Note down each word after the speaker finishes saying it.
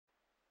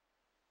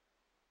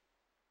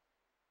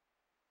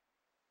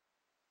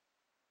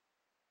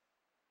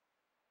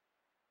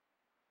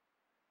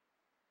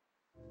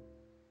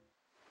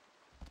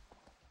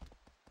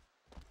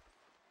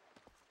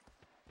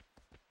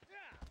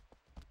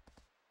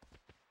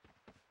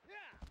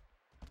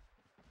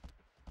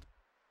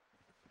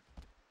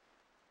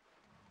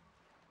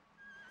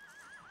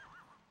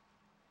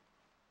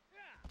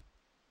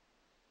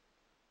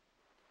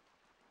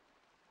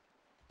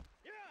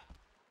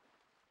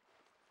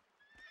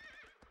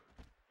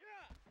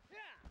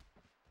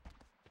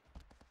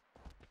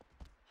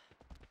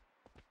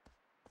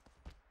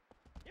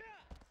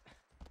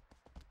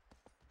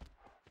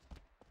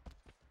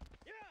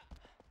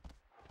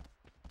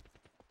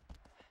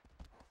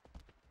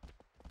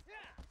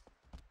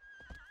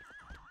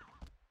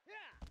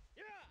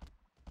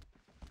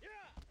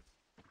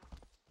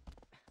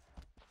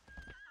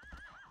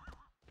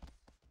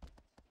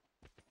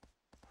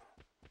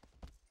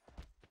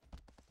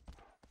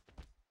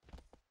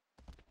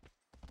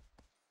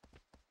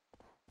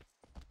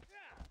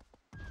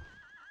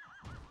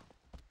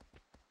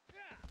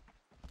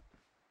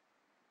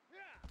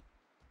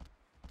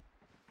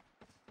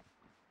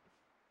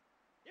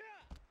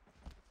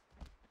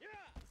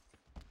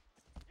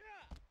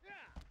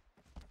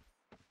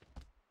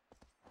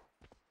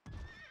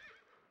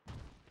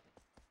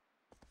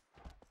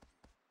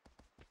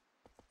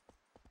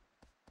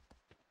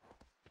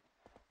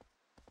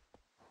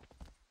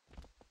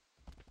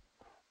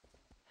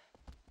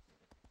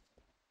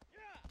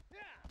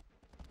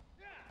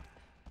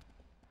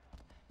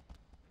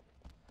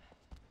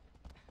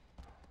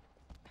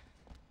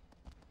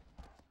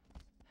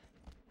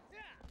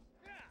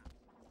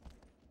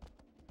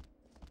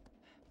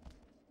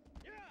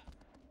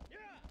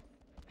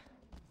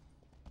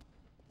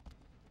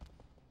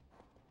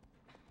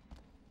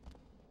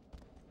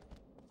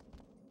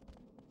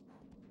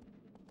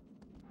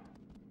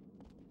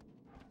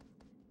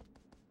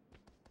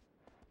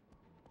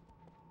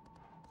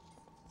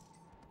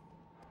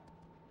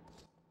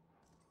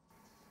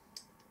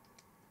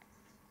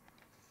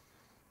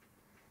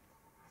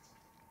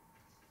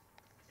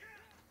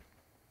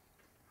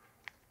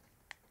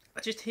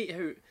I just hate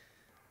how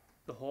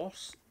the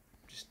horse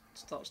just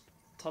starts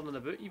turning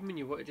about even when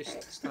you want to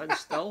just stand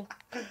still.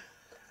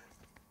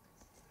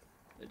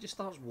 It just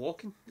starts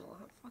walking. You're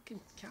like, fucking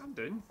calm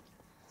down.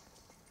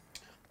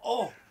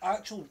 Oh,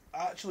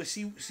 actually,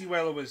 see,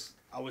 while I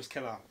was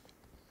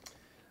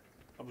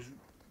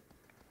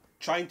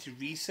trying to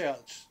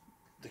research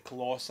the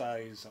Colossi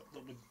that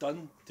were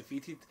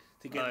defeated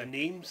to get the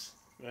names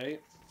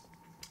right.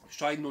 I was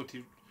trying not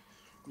to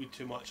read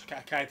too much.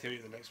 I can't tell you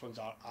what the next ones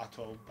are at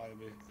all. By the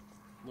way,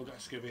 look at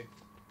Scooby.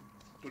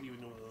 Don't even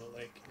know what they look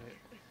like. Right.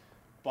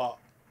 But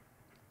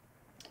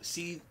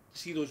see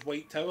those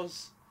white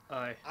towers.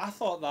 Aye. I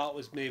thought that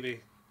was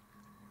maybe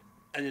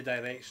in the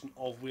direction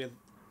of where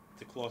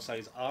the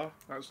Colossi are.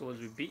 That's the ones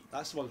we beat.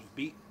 That's the ones we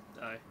beat.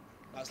 Aye.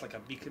 That's like a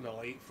beacon of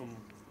light from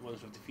the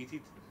ones we've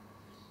defeated.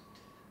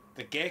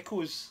 The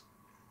geckos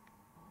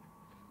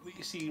that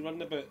you see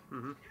running about,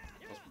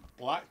 there's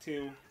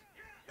blacktail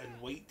and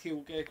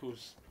whitetail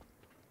geckos.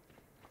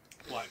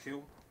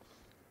 Blacktail,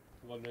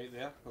 one right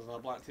there. There's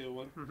another blacktail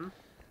one.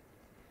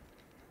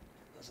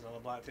 There's another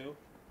blacktail.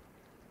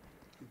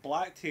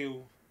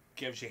 Blacktail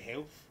gives you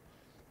health.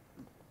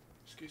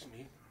 Excuse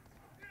me.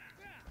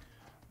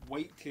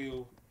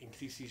 Whitetail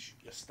increases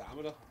your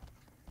stamina.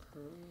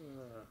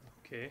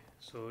 Okay,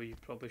 so you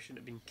probably shouldn't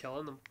have been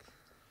killing them.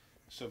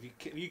 So if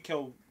you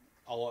kill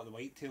a lot of the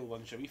whitetail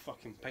ones, your wee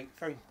fucking pink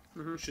thing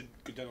should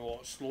go down a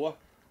lot slower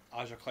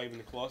as you're climbing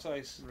the Colossi.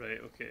 Right,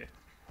 okay.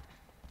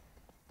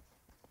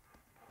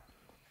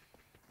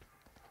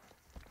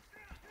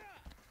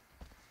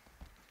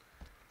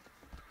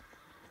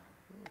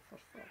 Oh, for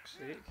fuck's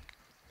sake.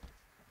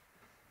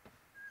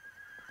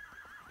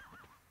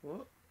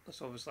 What?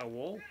 That's obviously a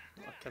wall.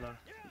 A kind of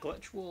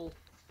glitch wall.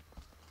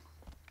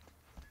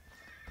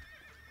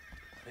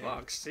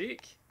 Fuck's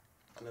sake.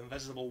 An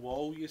invisible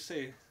wall, you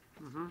say?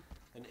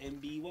 An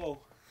MB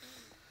wall.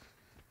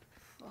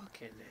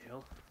 Fucking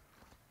hell.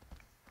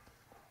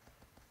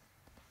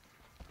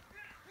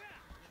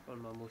 It's one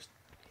of my most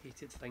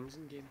hated things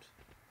in games.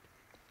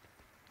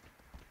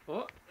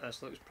 Oh,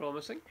 this looks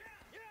promising.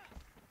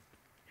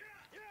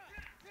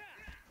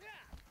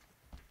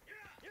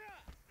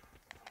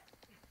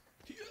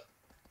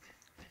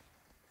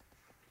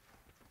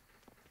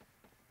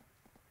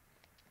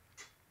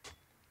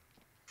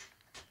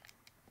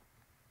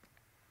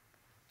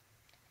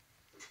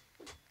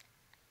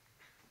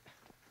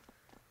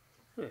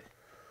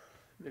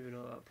 Maybe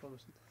not that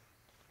promising.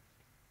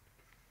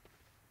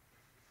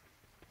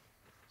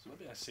 So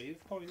maybe a save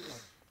point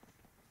there.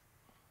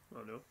 I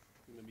don't know.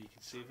 Maybe you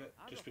could save it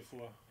just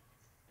before.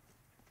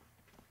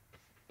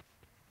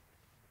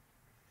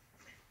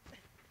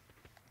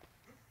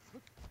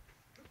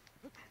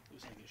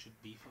 Looks like it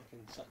should be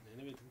fucking sitting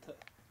anyway, didn't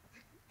it?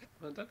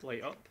 Well, it did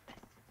light up.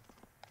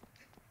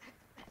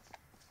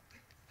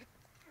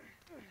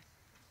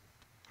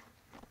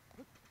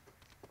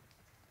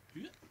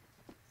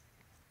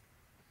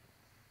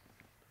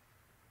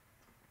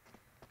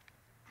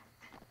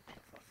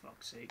 For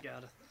fuck's sake,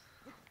 Gareth.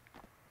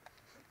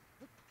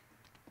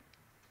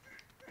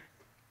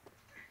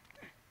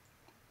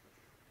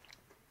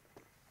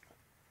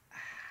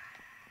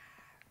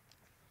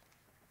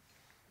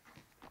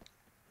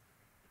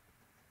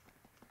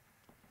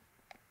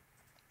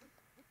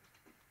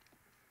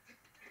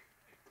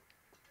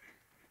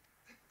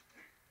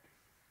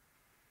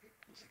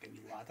 Looks like a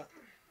wee ladder.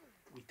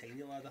 A wee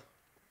tiny ladder.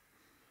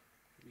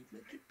 A wee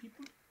midget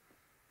people.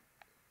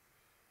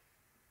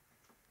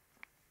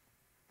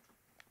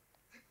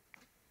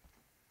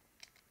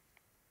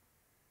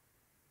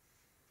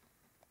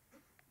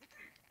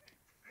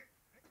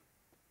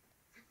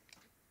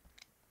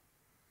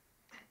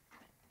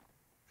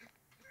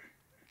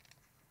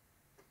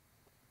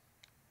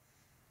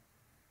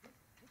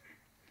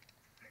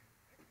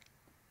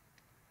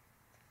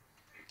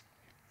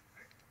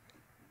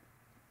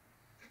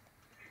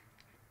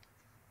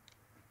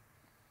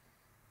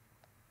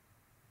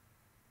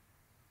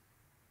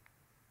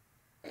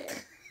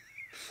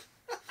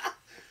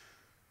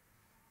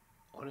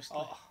 Honestly.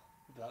 Oh,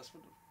 that's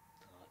what. No,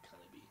 that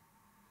can't be.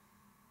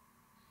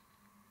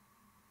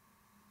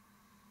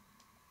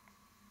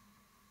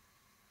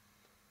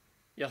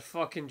 You're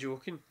fucking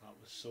joking. That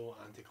was so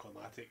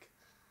anticlimactic.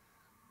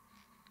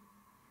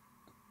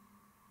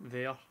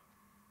 There.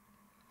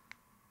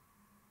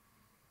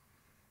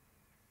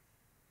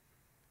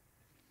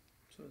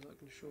 So is that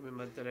going to show me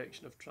my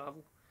direction of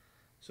travel?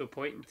 So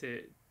pointing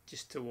to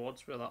just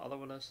towards where that other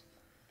one is.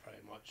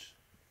 Pretty much.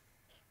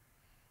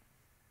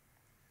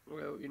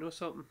 Well, you know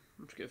something?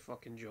 I'm just gonna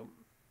fucking jump.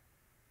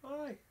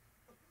 Aye.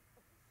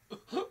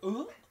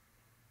 Whatever.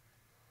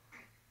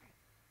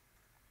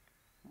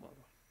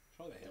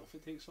 Try the health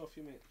it takes off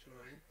you, mate. Do you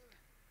know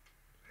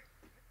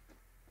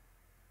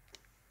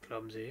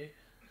what Clumsy.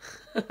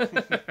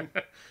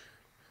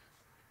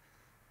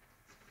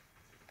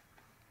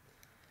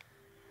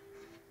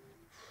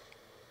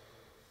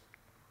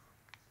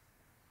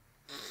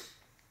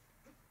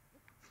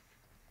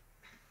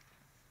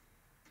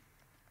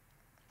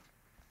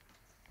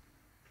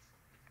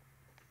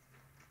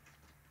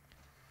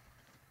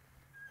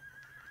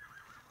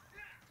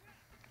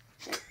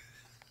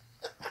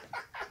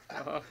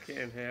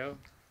 Fucking hell.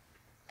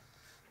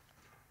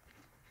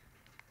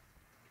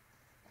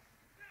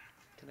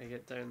 Can I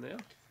get down there?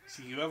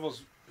 See, whoever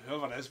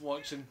is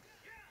watching,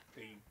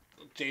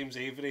 James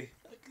Avery,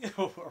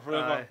 or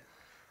whoever,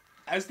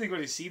 is they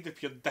going to see the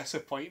pure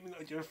disappointment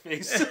on your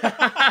face?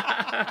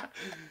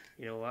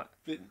 You know what?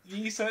 But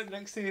you sit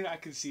next to you, I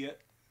can see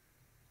it.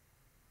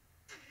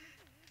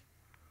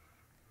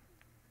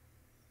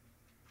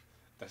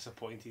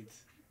 Disappointed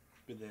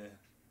with the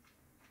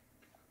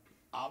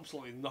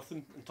absolutely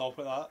nothing on top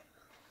of that.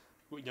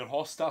 When your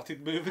horse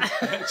started moving,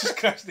 it just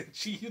crashed the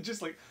G. You're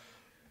just like,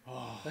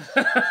 oh.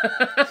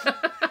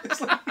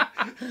 it's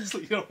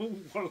like your whole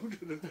world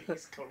with the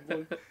things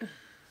crumbling.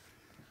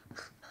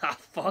 A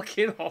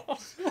fucking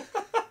horse.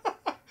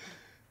 I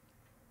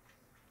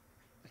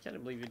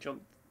can't believe you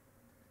jumped.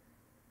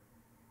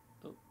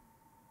 Oh.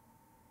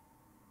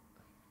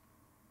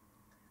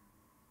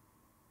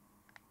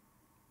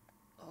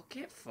 Oh,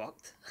 get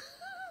fucked.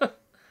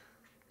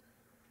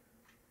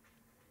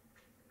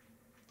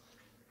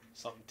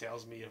 Something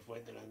tells me you've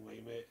went the wrong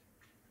way, mate.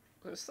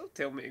 Well, it's still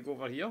telling me to go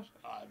over here.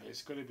 But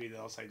it's going to be the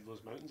other side of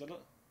those mountains, isn't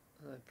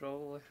it?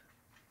 Probably.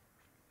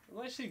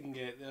 Unless you can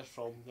get there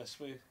from this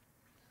way.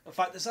 In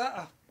fact, is that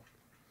a...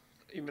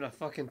 Even a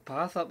fucking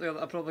path up there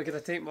that I probably could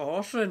have taken my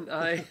horse round.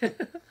 Aye.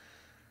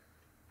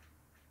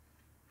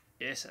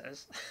 Yes, it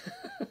is.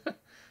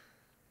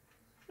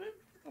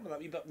 Oh, that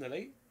wee bit on the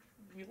right.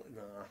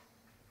 Nah.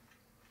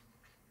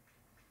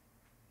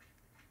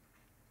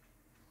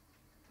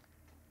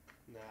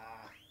 Nah.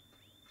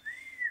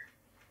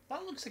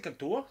 That looks like a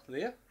door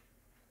there.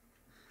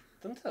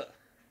 Doesn't it?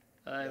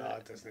 Aye, Nah,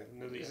 it doesn't.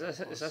 No, is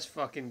this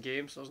fucking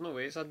game, so there's no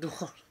way it's a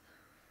door.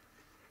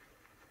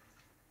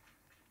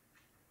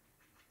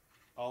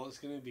 All it's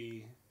going to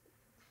be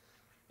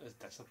is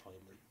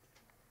disappointment.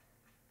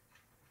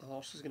 The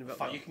horse is going to be In up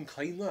fact, there. you can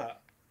climb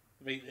that.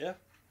 Right there.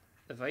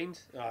 The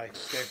vines? Aye,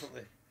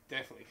 definitely.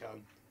 Definitely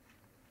can.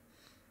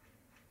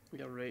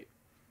 You're right.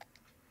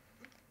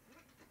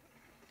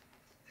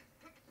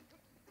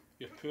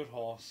 Your poor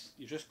horse.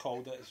 You just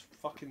called it. It's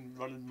fucking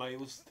running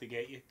miles to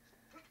get you.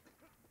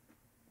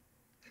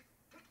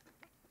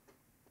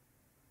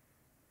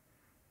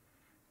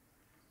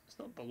 It's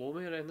not below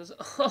me or anything, is it?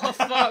 Oh,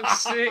 fuck's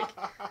sake.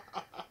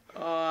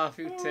 Oh, I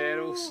feel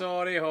terrible.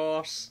 Sorry,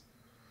 horse.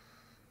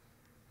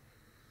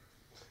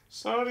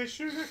 Sorry,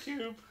 Sugar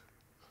Cube.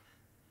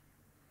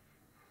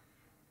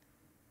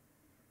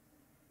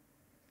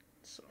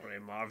 Sorry,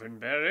 Marvin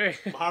Berry.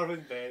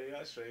 Marvin Berry,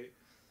 that's right.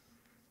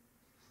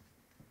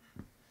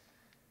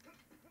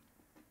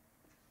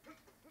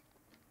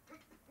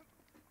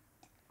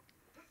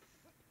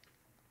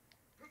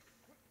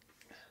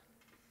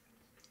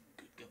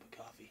 Good cup of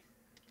coffee.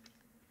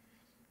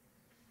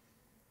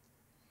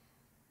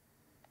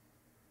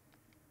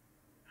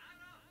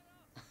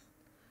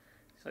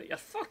 It's like, you're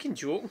fucking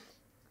joking.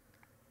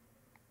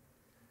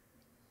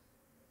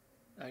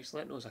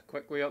 Actually, that knows a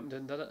quick way up and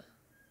down, did it?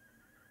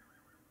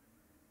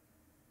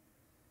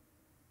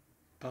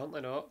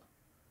 Apparently not.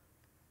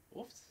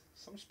 Oh,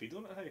 some speed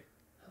on it, hey?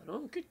 I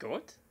know, good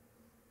God.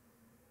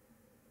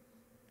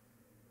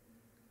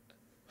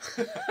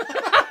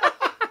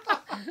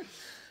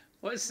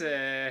 What's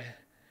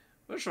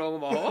wrong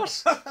with my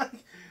horse?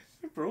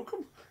 You broke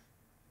him.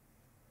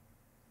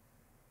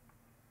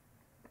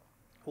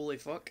 Holy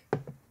fuck.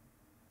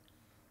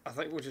 I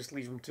think we'll just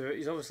leave him to it.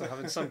 He's obviously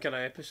having some kind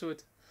of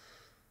episode.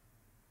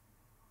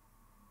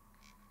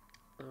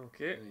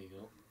 Okay. There you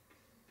go.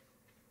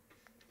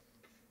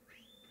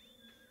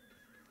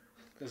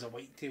 There's a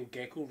white-tailed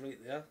gecko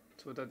right there.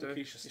 So what do I do?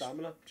 Increase your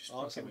stamina. Just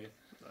Oh, that's fucking... away.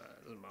 Nah,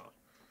 it doesn't matter.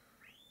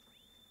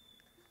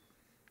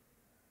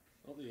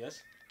 Oh, there he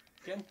is.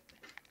 Get him.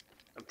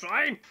 I'm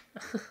trying!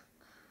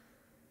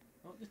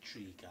 Not the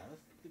tree, Gareth.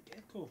 The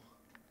gecko.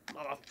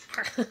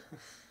 Motherfucker.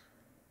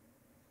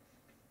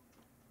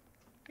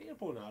 Get your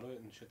bow and arrow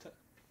out and shoot it.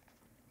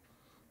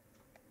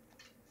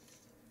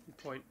 Good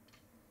point.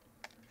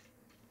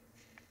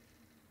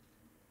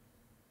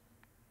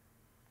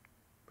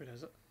 Where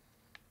is it?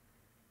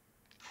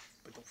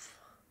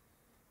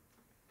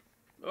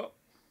 Oh!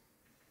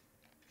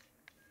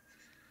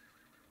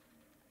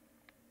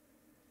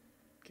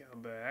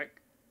 Get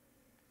back.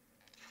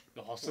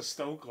 The horse is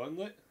still gone,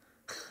 like.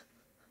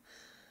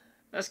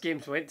 This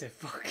game's went to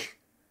fuck.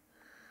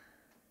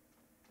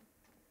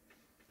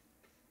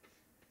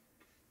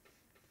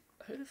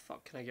 How the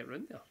fuck can I get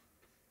round there?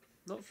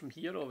 Not from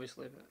here,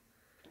 obviously, but...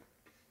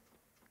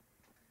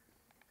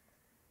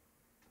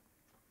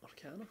 Or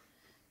can I?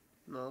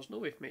 No, there's no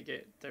way for me to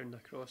get down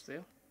across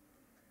there.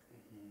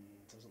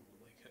 Doesn't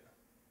look like it.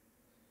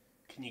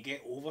 Can you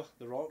get over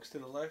the rocks to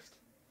the left?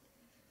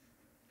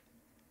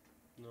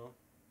 No.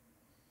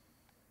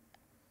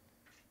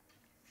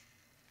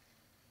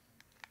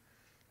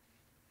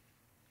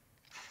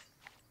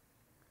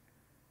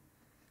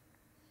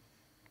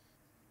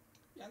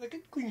 Yeah, they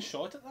get a clean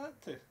shot at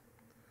that too.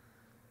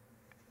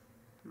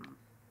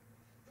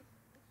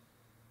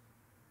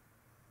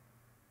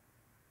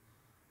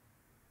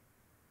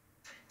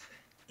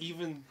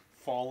 Even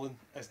falling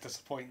is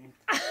disappointing,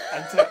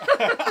 isn't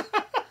it?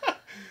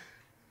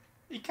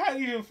 He can't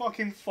even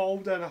fucking fall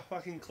down a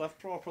fucking cliff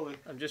properly.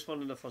 I'm just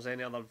wondering if there's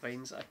any other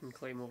vines that I can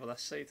climb over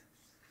this side.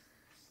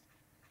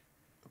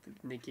 That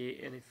would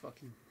negate any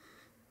fucking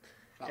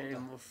any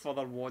more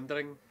further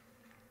wandering.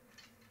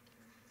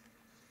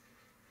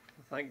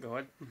 Thank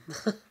God.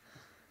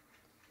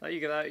 That you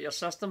get that out of your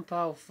system,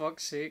 pal.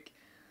 Fuck's sake.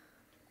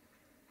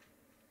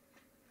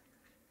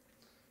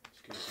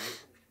 Excuse me.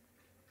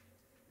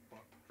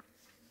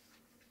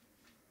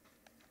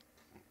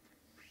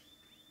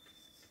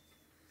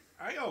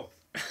 Ayo!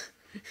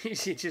 He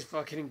just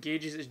fucking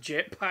engages his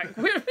jetpack.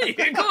 Where are you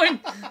going?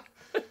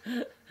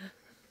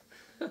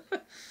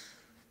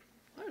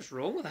 What's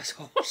wrong with this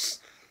horse?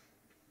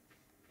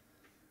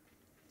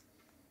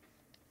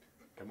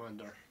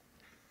 Commander.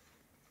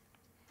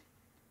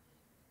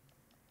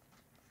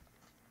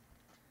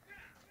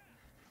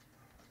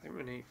 I think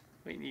we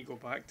might need to go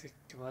back to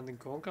Command and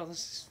Conquer. This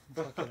is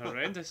fucking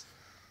horrendous.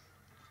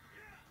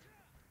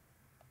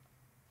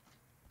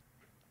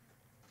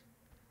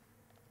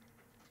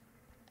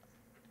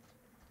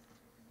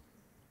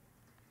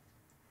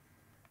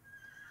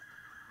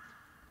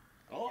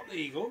 Oh, there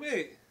you go,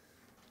 mate.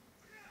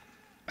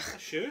 A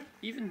shoe.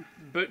 Even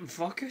booting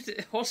fuck out,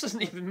 the horse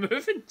isn't even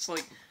moving. It's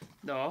like,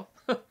 no.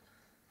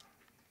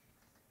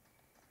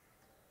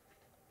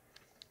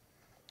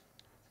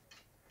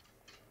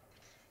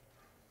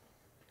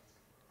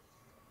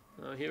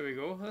 Oh, here we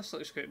go. This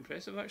looks quite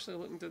impressive actually,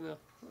 looking down there.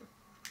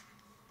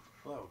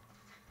 Hello.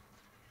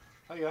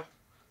 Hiya.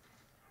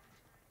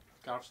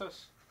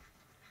 Garces.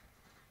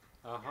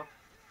 Uh-huh.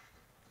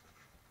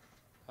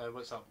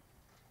 What's up?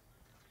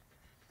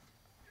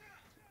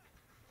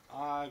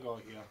 I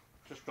got here.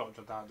 Just dropped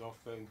your dad off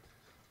and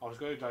I was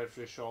going to drive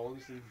through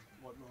Shawlands and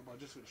whatnot, but I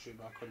just went straight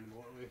back on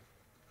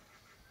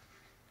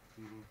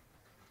the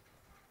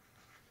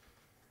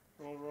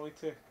motorway.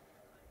 Alrighty.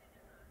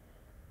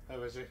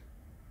 How is he?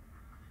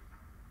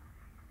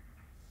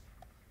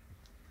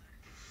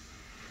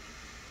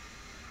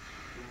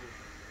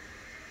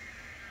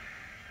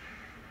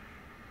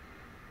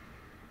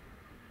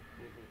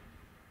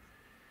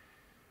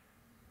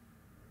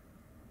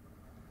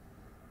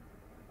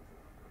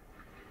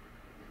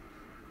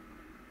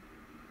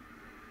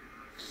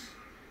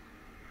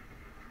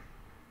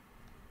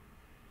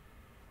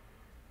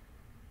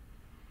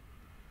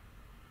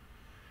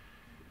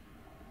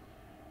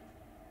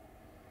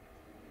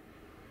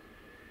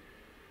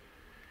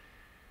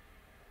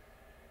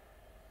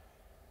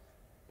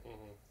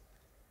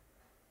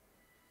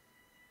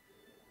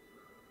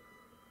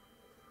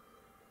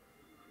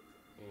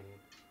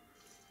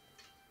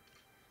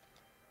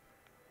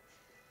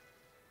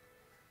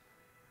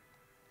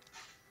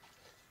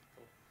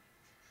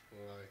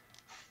 Aye.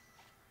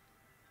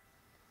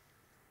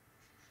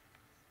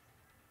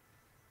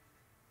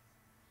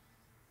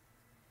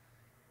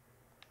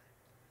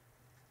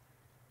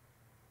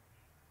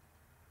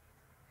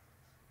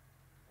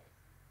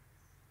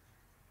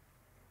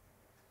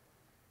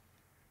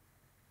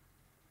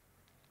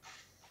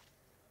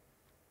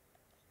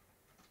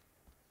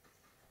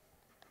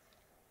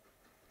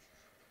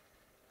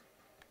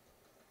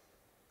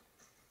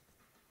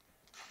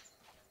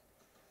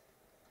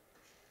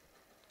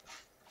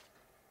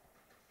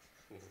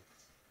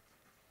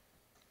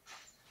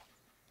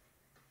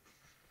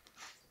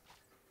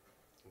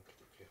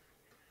 Okay.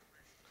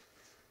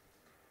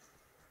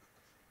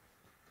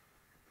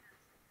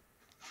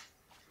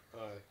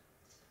 Aye.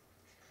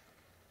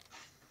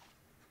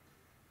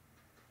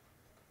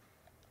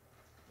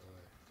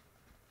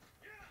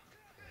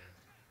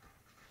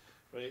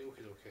 Right,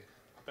 okay.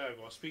 I better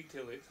go. I'll speak to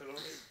you later,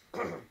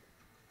 alright?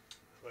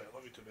 Right, I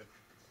love you too, babe.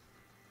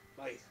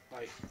 Bye.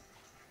 Bye.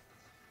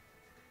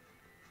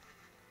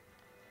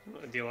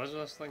 What the deal is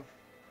with this thing?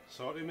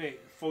 Sorry, mate.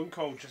 Phone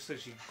call just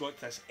as you got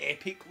this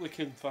epic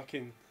looking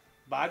fucking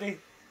baddie.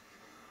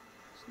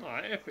 It's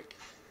not that epic.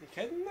 You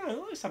kidding?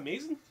 No, it's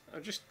amazing. I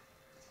just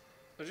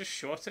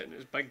shot it in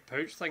its big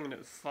pouch thing and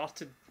it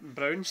farted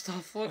brown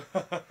stuff. Look.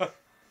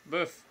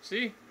 Boof.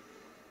 See?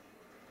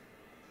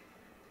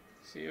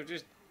 See, you're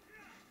just...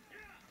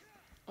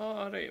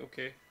 Oh, right,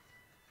 okay.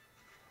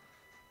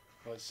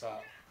 What's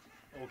that?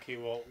 Okay,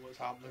 what's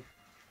happening?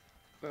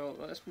 Well,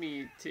 that's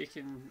me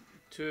taking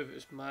two of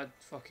its mad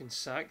fucking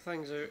sack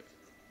things out.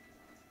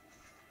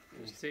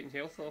 It's taking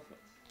health off it.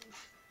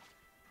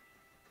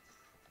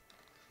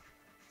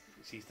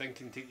 Is he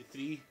thinking take the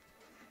 3?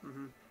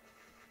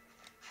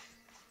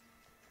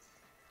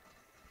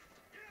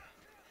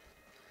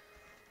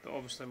 But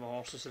obviously my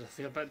horse has had a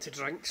fair bit to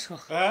drink, so...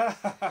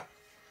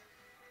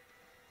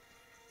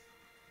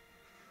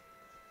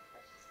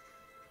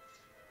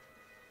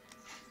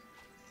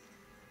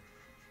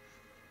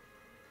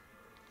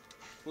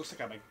 Looks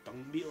like a big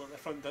dung beetle at the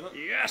front, doesn't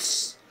it?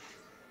 Yes!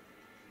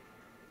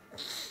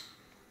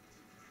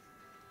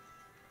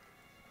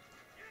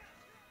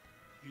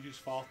 You just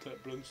fart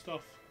at brown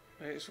stuff.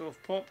 Right, so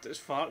I've popped its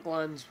fart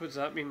glands. What does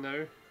that mean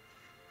now?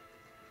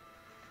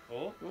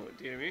 Oh, Oh,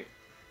 dear me.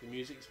 the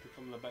music's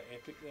becoming a bit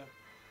epic there.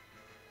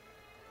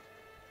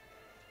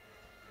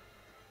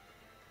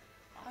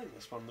 I think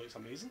this one looks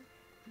amazing.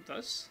 It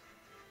does.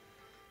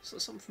 It's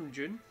like something from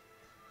June.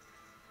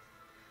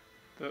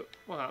 But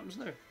what happens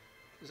now?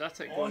 Is that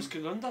it? Oh, it's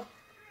going under.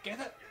 Get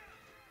it.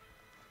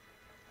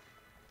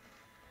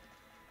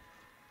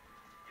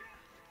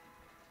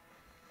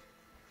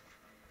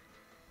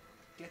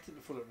 Get it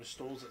before it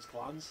restores its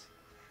glands.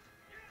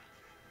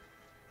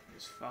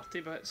 It's 30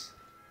 bits.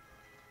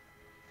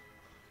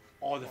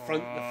 Oh, the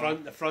front, the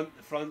front, the front,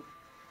 the front.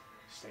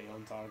 Stay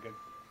on target.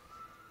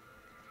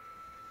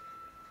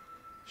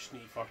 Just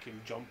need to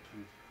fucking jump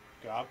and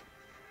grab.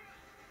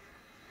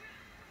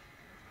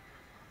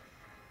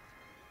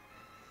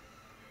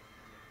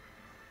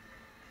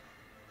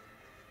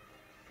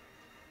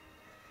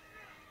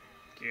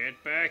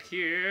 Get back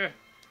here.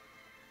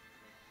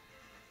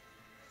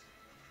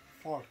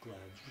 Fart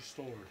glands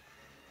restored.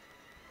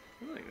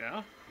 I don't think they are.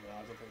 Yeah,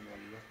 I don't think they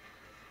are either.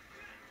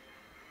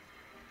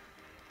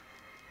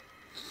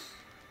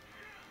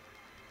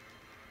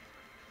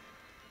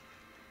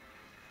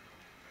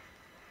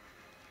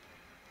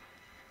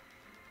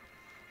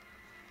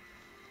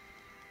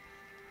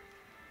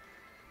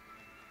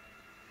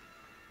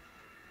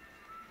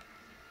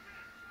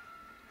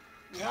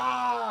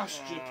 Ah,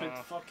 stupid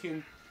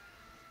fucking.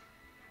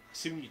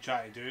 See what you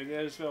try to do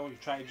there as well. You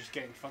try to just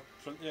get in front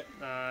of it.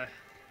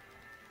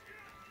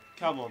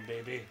 Come on,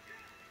 baby.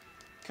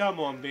 Come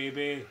on,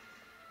 baby.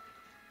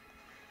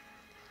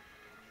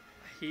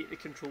 I hate the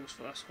controls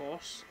for this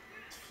horse.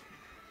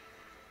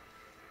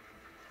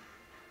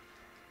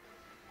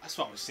 That's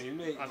what I was saying,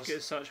 mate. I've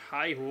got such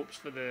high hopes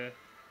for the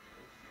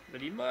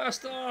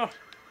remaster.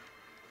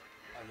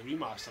 And the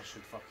remaster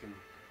should fucking.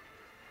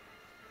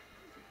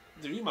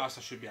 The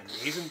remaster should be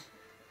amazing.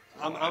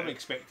 I'm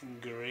expecting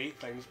great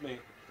things,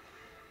 mate.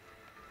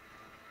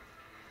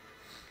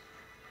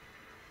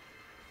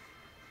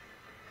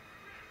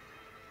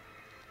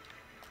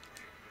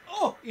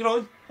 Oh, you're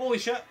on. Holy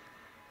shit.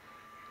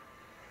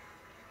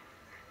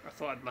 I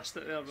thought I'd missed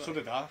it there, but So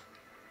did I.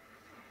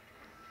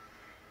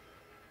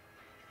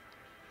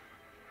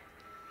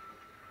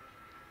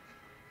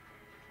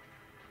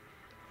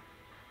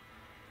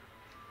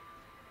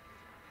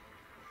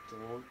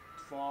 Don't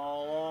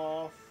fall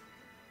off.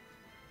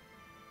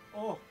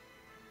 Oh.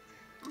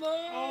 no.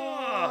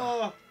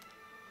 Oh.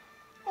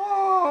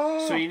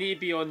 Oh. So you need to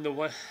be on the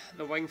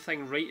wing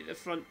thing right at the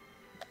front.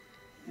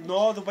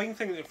 No, the wing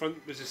thing at the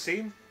front was the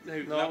same.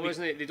 No,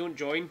 wasn't it? They don't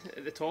join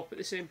at the top at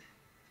the same.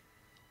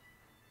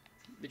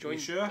 They join. You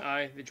sure?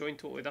 Aye, they join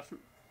totally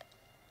different.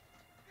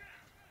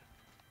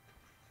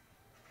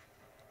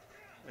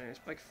 Right, it's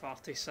big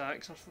farty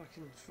sacks are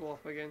fucking full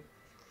up again.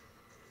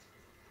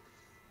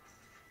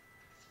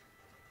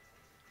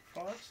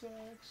 Phalanx.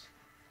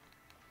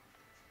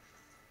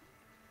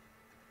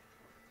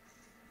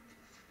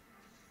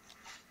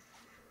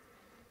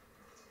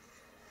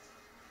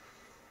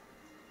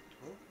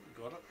 Oh,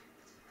 you got it.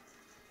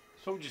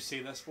 So what would you say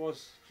this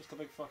was? Just a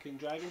big fucking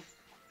dragon?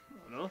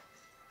 I don't know.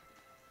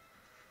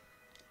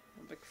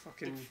 A big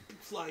fucking Big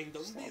flying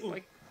it's like a dumbbell.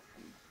 big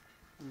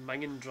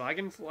minging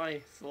dragonfly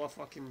full of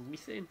fucking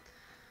methane.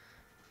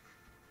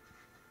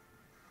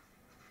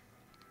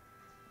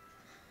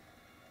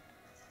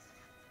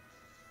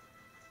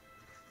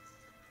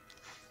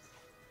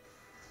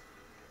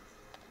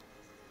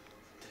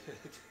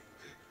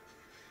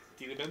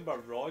 Do you remember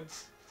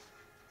rods?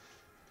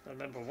 I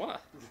remember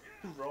what?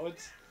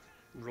 Rods.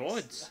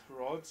 Rods.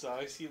 Rods.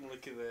 I see them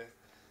like in the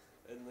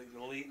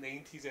late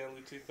 90s,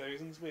 early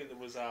 2000s, mate. There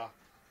was a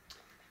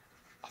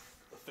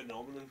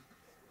phenomenon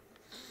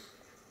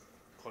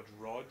called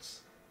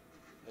rods.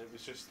 It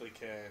was just like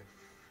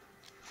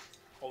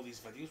all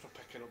these videos were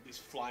picking up these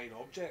flying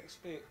objects,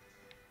 mate.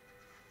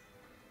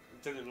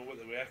 Didn't know what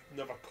they were.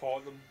 Never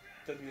caught them.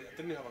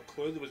 Didn't have a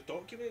clue. There was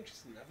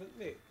documentaries and everything,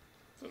 mate.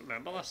 I don't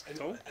remember this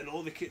at all. And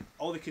all they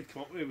could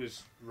come up with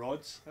was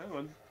rods. Hang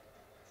on.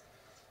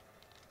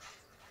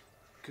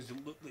 Because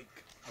it looked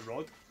like a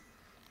rod.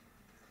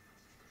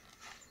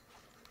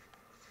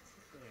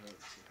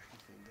 Let's see if I can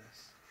find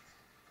this.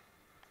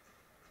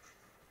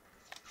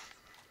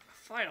 I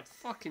fired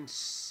fucking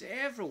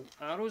several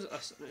arrows at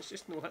this and it's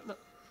just no hitting it.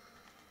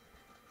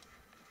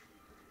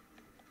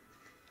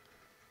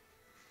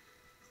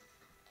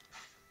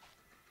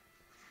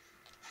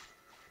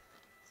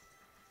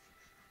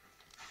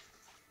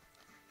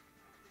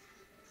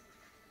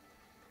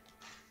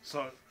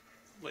 So,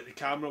 like the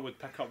camera would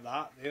pick up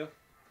that there.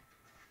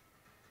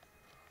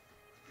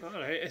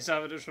 Alright, is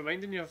that what it's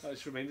reminding you of?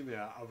 That's reminding me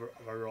of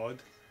a rod.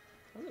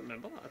 I don't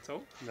remember that at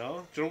all.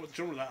 No? Do you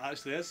know what that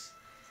actually is?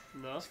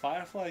 No. It's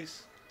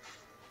fireflies.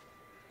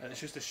 And it's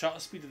just the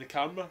shutter speed of the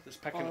camera that's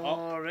picking it up.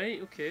 Oh,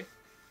 right, okay.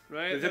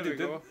 Right, there we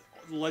go.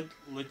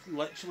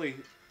 Literally,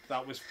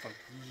 that was for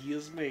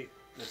years, mate.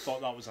 They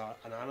thought that was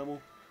an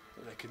animal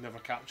that they could never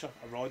capture,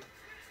 a rod.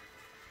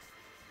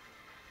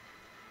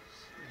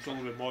 It's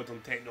only with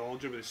modern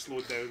technology where they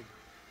slowed down.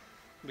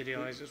 We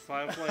realise it's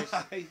fireflies.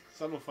 Aye,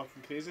 it's not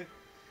fucking crazy.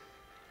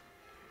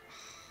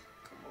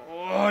 Come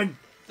on!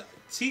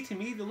 See, to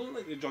me, they look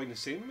like they're joined the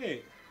same,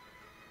 mate.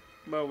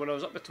 Well, when I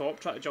was up the top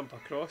trying to jump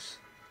across.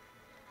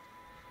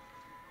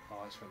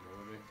 Oh, that's went the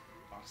other way.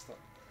 Bastard.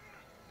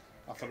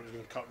 I thought it was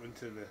going to cut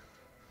into the...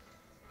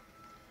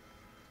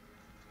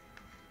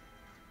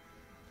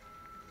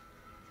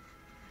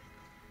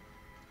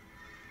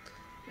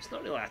 It's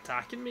not really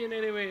attacking me in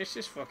any way, it's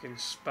just fucking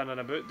spinning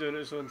about doing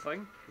its own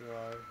thing.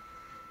 Right.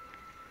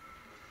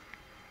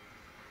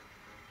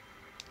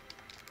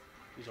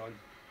 He's on.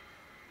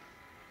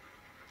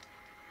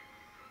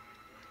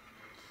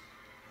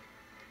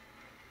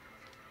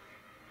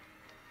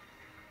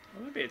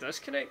 Or maybe it does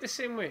connect the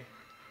same way.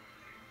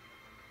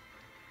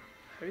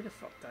 How the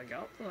fuck did I get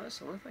up there? That's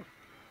the only thing.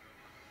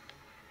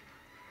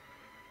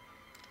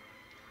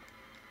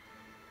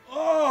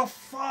 Oh,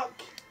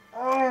 fuck!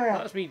 Oh.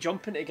 That was me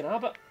jumping to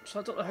grab it, so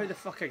I don't know how the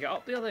fuck I got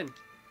up there then.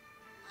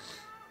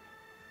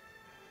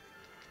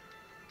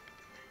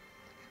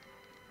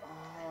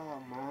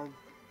 Oh, man.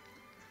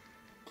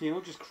 Can you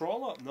not just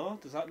crawl up? No?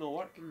 Does that not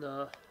work?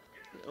 Nah,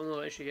 it only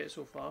lets you get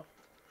so far.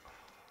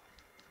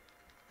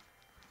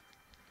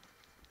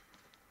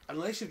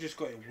 Unless you've just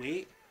got to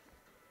wait.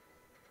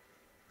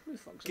 Who the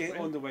fuck's Get it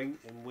on the wing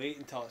and wait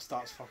until it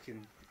starts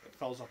fucking... It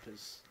fills up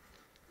his...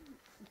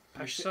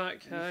 Pish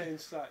sack, aye. Methane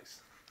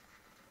sacks.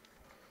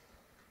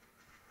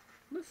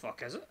 Who the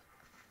fuck is it?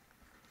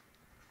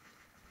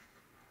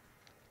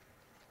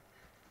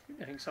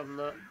 I think something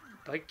that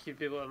big you'd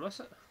be able to miss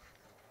it.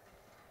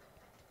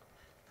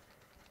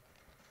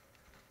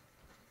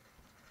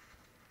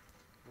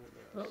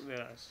 Oh,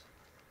 there it is.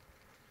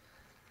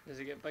 Does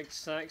it get big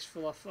sacks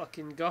full of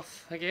fucking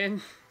guff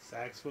again?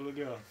 Sacks full of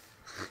guff.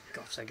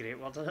 Guff's a great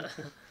word, isn't it?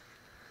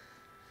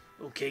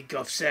 Okay,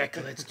 guff sack,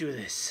 let's do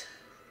this.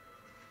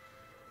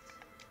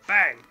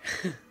 Bang!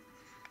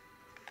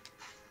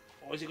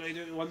 Oh, is he going to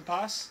do it in one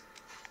pass?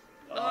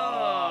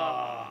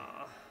 Oh.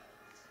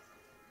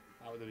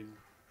 That would have been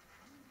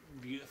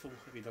beautiful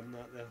if he'd done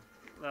that there.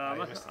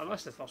 Nah, I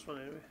missed the first one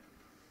anyway.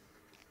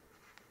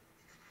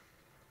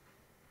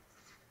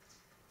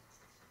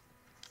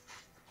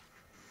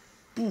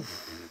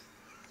 Poof.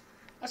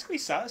 That's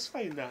quite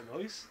satisfying, that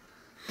noise.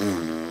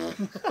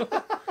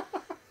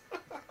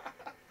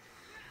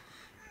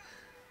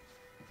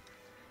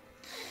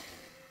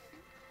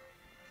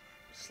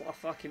 It's like a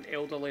fucking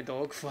elderly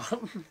dog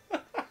farting.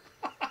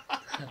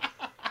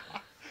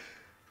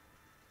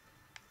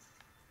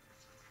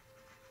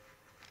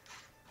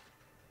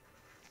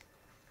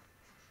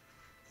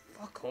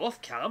 Fuck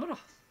off, camera.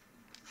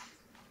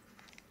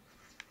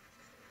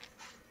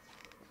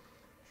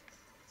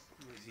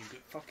 You've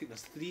got fucking...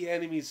 There's 3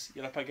 enemies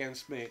you're up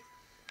against, mate.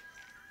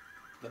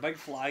 The big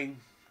flying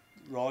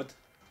rod,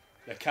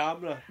 the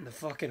camera, And the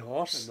fucking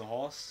horse. and the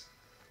horse.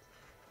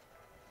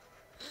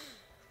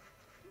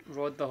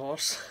 Rod the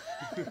horse.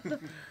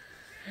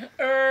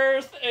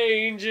 Earth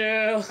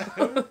Angel!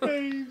 Earth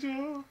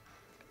Angel!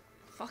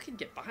 Fucking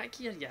get back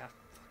here, you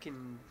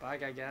fucking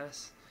bag of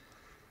gas.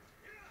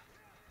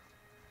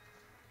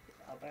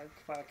 A big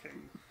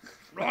fucking...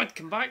 Rod,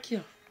 come back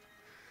here.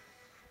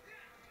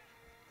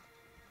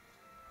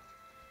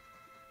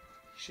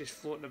 She's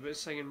floating about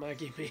singing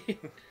Maggie May.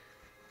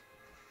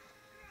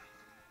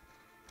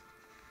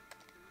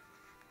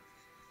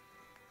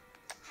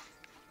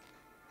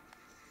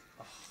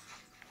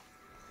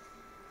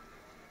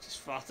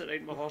 Just farted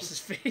right in my horse's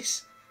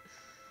face.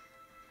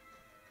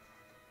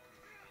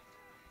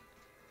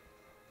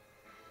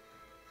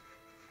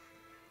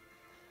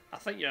 I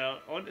think you're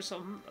onto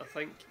something. I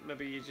think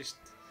maybe you just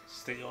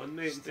Stay on,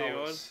 mate. Stay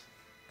until on. it's-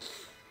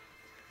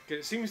 'Cause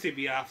it seems to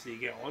be after you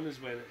get on is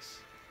when it's...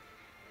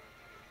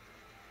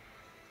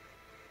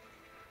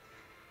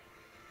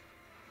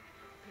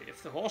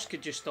 If the horse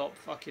could just stop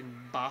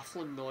fucking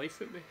baffling the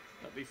life at me,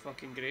 that'd be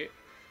fucking great.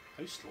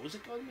 How slow's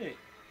it gone, mate?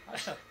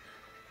 That's a...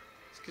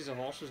 It's because the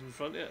horse was in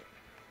front of it.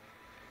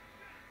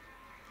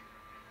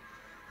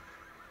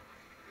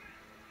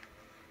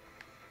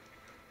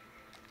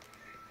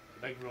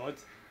 Big rod.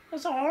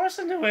 There's a horse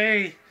in the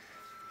way! You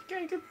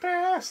can't get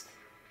past!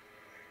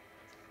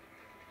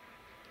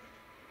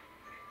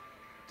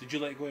 Did you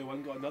let go of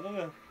one, got another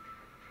there?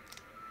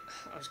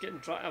 I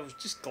was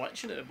just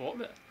glitching at the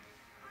bottom of it.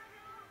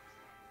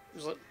 It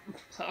was like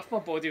half my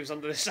body was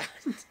under the sand.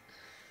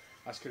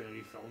 That's gonna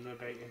refilm now,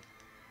 bet you.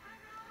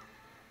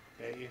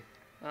 Bet you.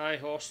 Aye,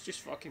 horse,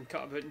 just fucking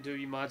cut about and do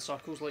your mad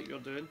circles like you're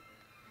doing.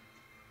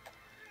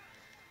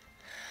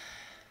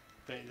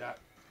 Bet you that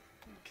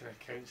kind of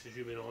counts as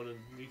you went on and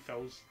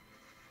refills.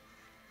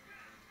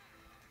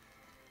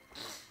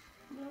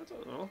 No, I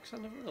don't know, because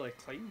I never really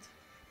climbed.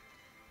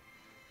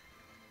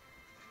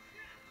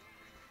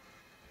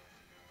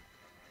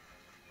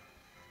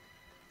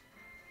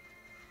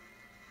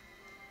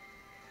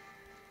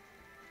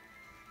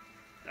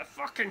 The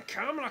fucking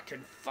camera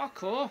can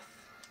fuck off.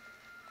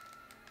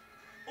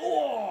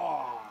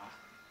 Oh!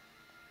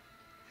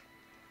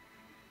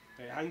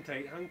 Right, hang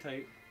tight, hang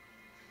tight.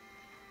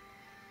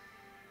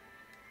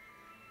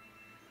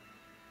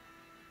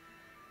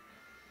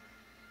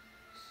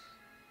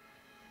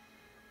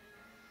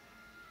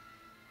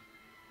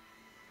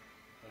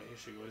 Right, here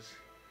she goes.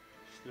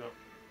 Snap.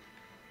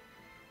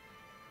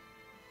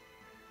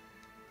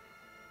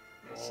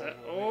 That's Oh, it.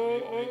 wait, Oh,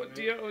 wait, oh wait.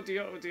 dear, oh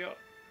dear, oh dear.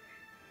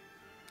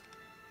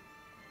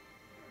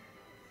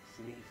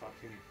 You need to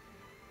fucking...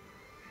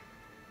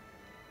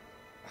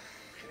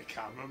 The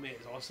camera, mate,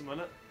 is awesome,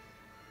 isn't it?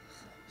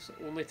 It's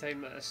the only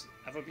time that has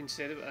ever been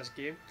said about this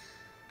game.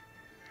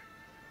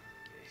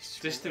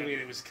 Just the way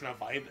it was kind of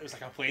vibe. It was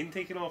like a plane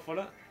taking off,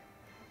 wasn't it?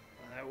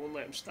 I won't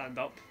let him stand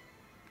up.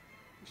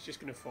 He's just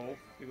going to fall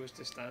if he goes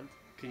to stand.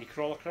 Can you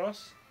crawl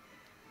across?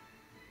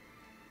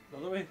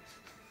 Another way?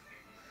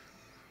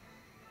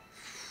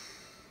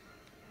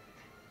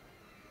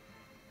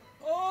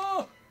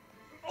 Oh!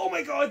 Oh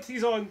my god,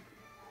 he's on!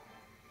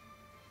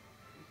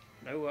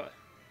 Now what?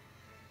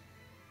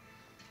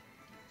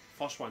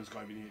 First one's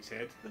got to be near its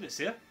head. Didn't it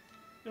say it?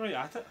 You're right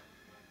at it.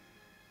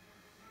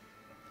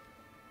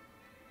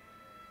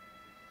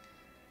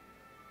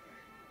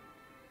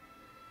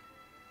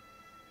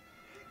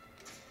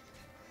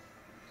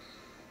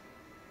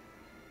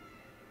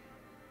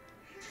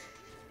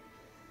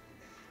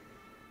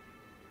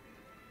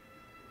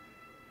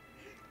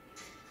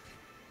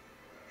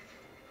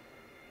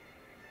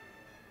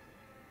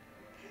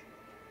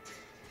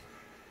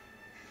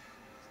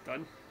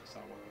 Done. That's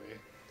that one away.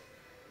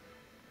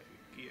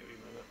 Give it a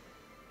minute.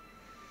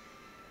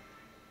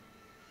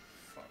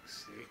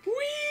 Fuck's sake.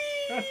 Whee!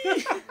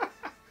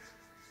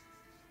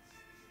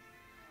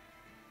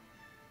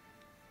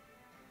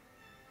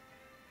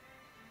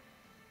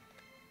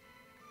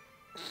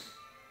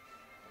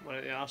 One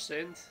at the arse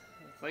end,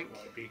 I think.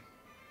 Might be.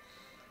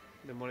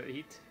 Then one at the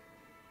heat.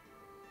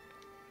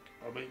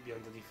 Or it might be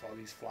underneath all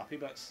these flappy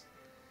bits.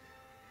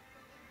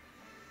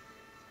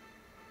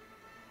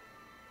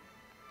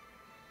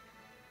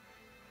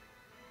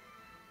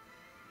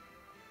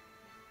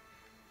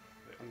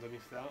 Right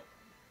underneath that.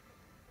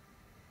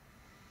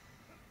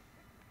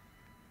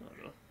 I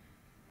don't know.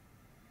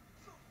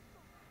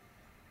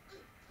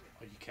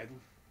 Are you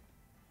kidding?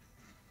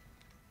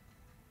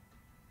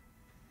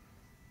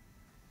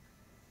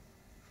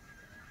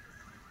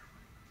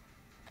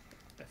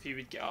 If you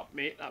would get up,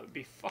 mate, that would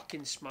be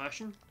fucking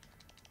smashing.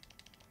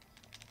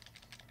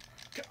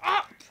 Get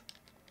up!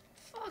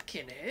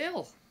 Fucking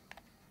hell!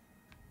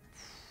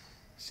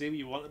 Say what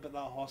you want about that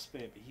horse,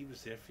 mate, but he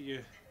was there for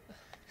you.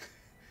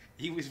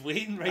 He was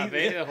waiting right I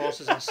there. bet the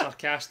horse is a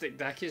sarcastic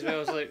dick as well. I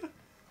was like,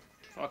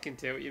 fucking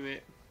tell you,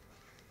 mate.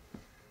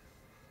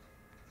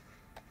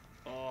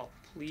 Oh,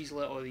 please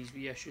let all these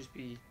reissues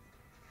be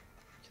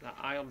kind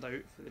of ironed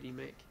out for the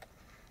remake.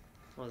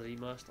 Or the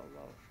remaster,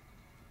 rather.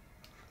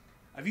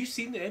 Have you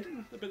seen the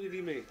editing about the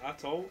remake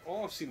at all?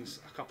 All I've seen is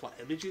a couple of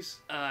images.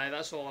 Aye,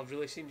 that's all I've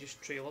really seen, just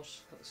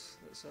trailers. That's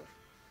it.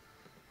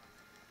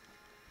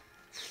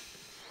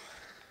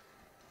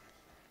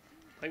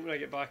 I think when I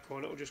get back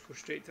on, it'll just go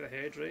straight to the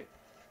head, right?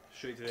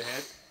 Straight to the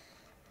head.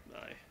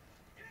 Aye.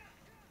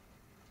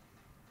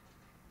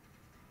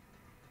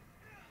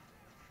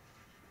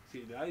 See,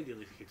 it'd be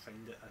ideal if you could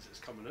find it as it's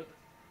coming out.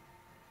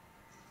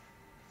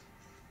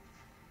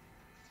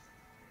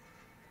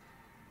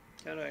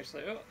 Can I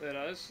actually? Oh, there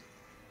it is.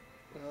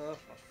 Oh,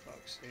 for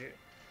fuck's sake.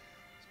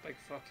 This big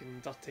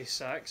fucking dirty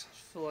sack's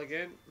full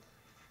again.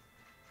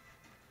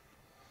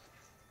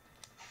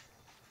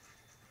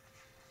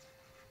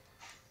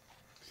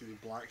 See,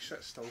 the black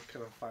shit's still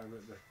kind of firing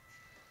out the...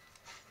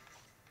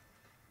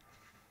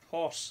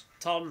 Horse,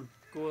 turn,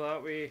 go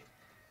that way.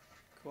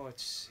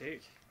 God's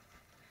sake.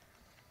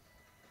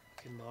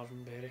 Fucking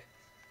Marvin Berry.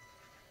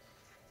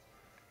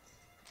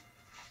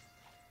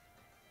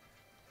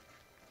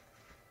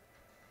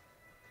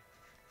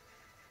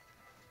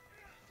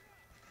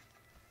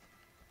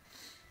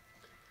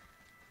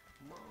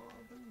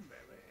 Marvin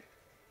Berry.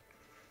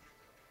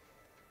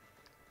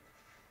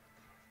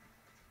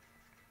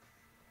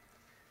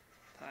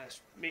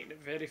 That's making it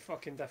very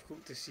fucking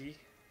difficult to see.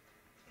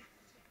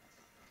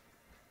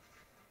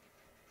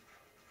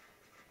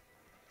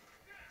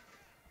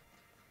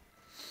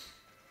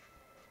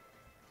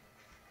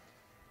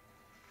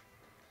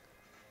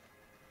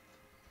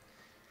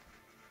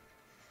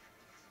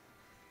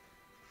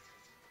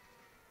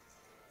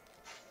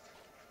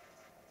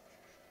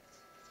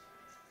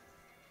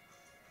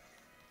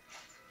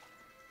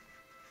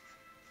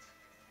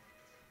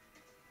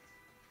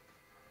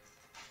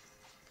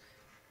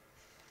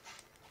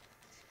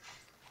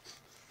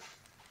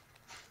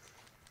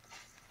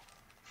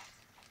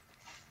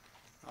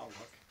 That'll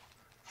work.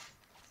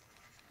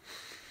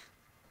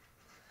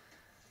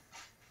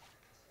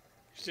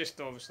 It's just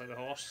obviously the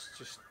horse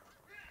just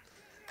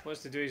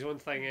wants to do his own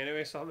thing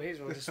anyway, so I may as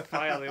well just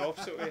fire the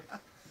opposite way.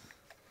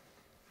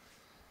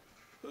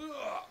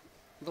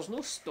 There's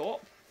no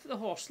stop for the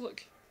horse,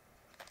 look.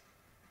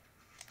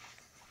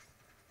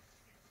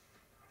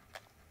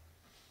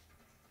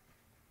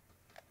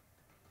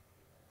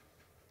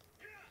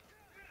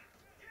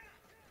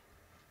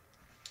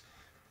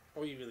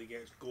 All you really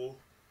get is go,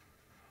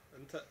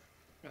 isn't it?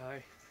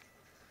 Aye.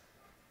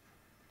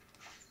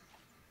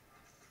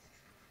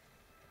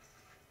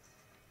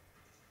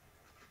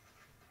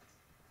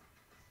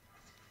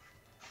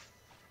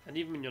 And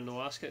even when you're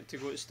not asking it to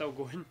go, it's still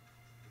going.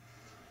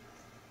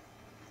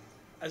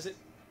 Is it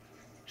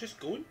just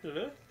going, you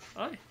know?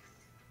 Aye.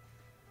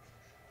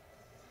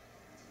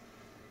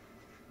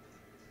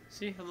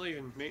 See, I'm not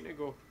even making it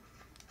go.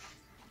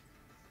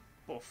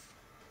 Off.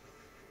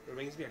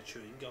 Reminds me of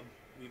chewing gum,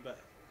 a wee bit.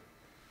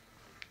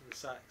 The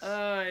sacks.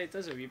 It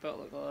does a wee bit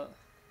look like that.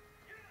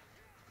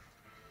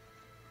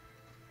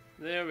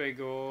 There we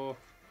go.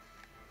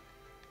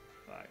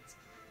 Right.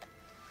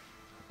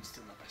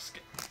 Still a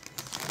biscuit.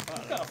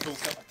 I've got a full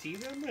cup of tea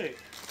there, mate.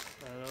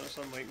 I know, it's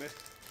unlike me.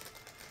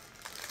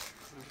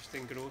 I'm just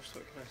engrossed,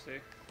 what can I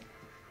say?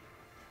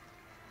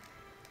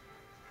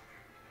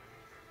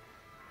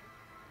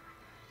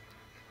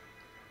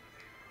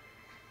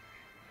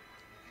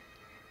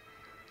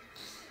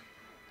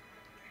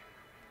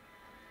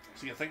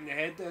 So you're thinking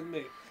ahead then,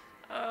 mate?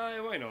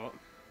 Why not?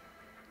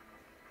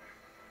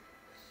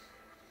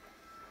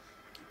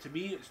 To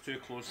me, it's too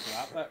close to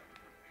that bit.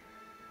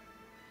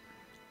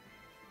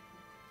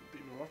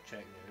 But no, worth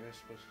checking anyway, I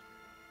suppose.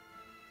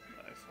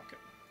 Aye, fuck it.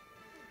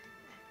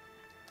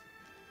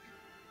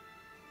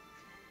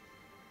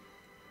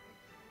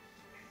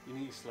 You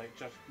need a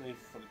sledger knife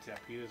for it to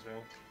appear as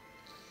well.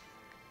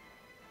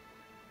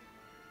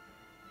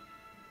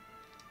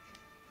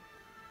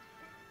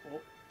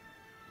 Oh.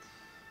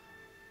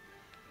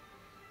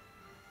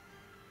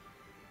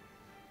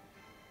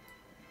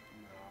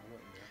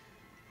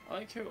 I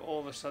like how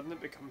all of a sudden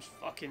it becomes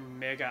fucking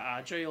mega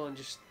agile and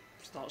just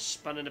starts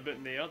spinning about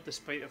in the air,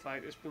 despite the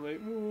fact it's been like,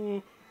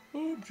 oh,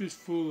 I'm just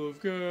full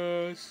of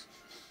gas.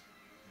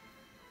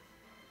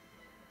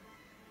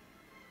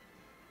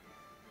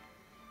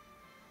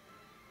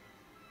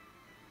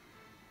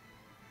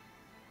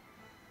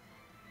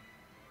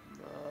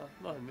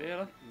 Nah, nothing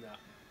there. Nah.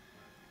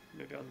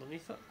 Maybe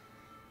underneath it.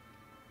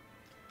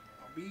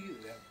 I'll be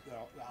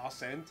the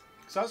arse end.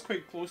 Because that's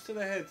quite close to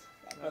the head,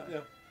 that bit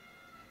there.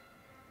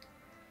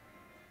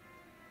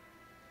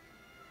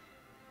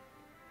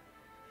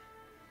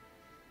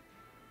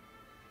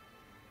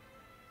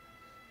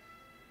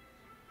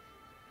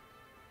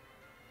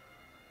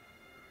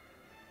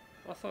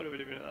 I thought it would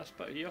have been at this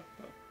bit here,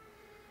 but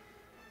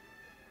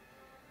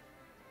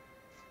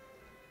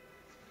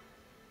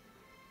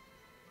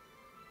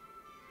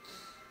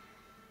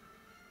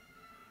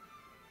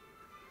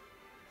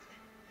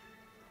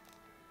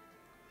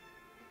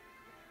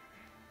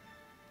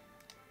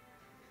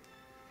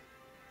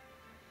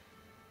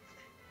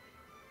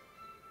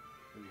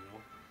There you go.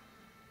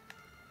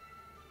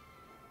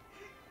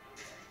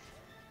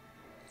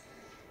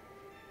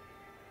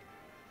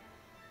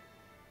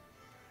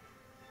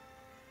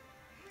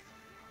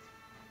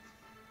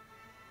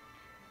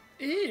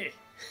 eh!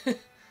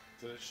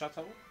 Did it shut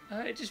up?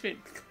 It just went.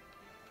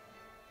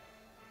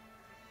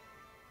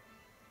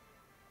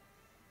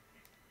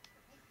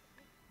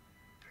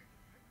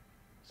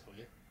 So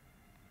yeah.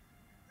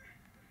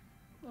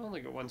 I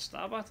only got one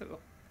stab at it though.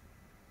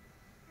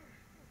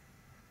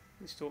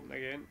 Let's open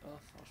again. Oh,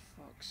 for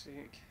fuck's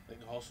sake. I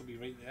think the horse will be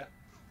right there.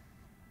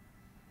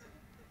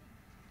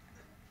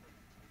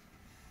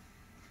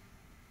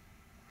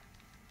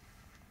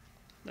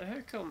 Now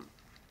how come?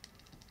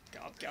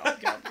 Get up, get up,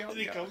 get up, get up, There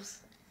he get up. comes.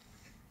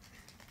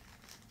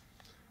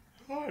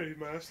 Hi,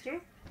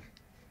 master.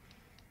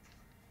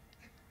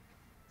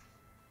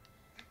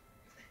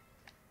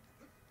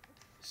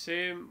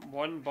 Same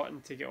one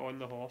button to get on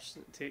the horse,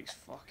 and it takes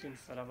fucking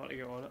forever to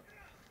get on it.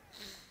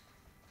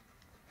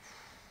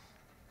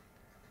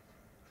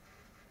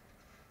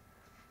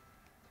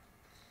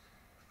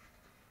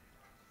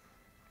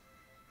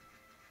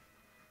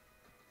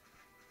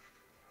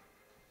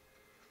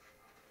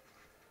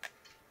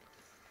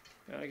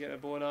 Better get the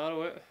bow and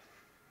arrow out.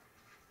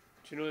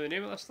 Do you know the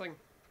name of this thing?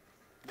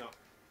 No.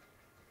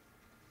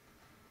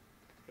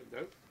 Right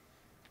now.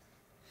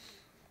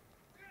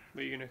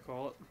 What are you gonna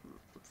call it?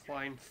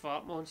 Flying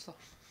fart monster?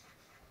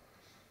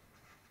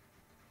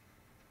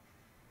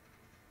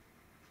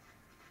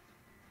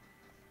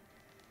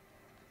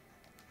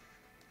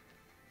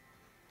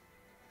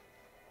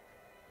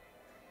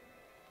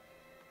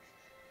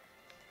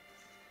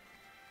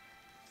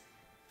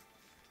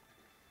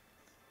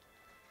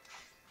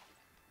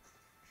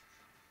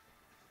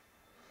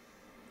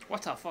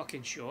 What a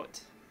fucking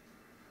shot.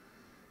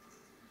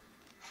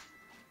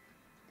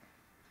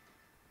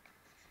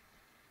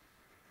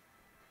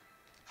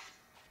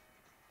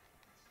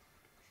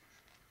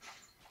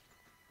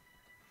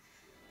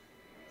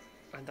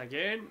 And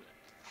again.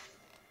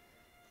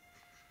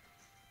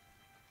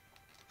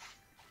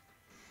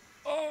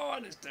 Oh,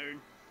 and it's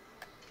down.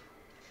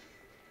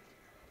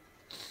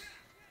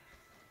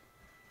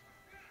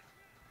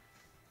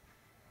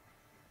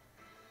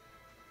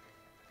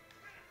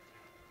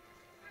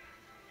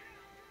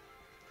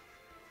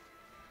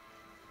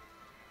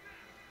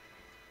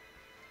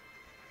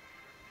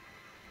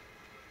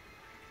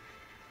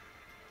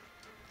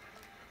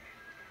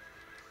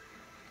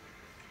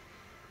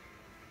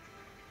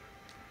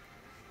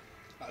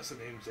 That's the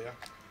names there.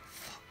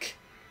 Fuck.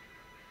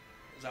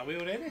 Is that way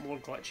already? More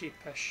glitchy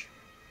pish.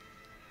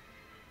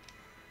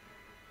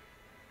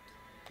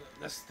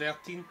 This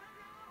 13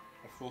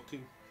 or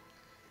 14.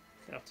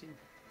 13.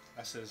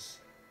 This is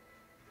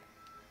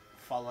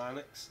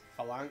Phalanx.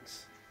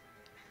 Phalanx.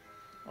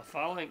 A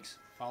phalanx.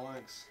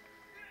 Phalanx.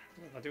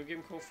 A video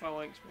game called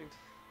Phalanx, mind.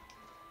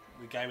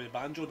 The guy with the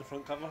banjo on the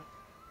front cover.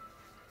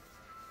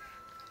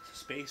 It's a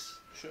space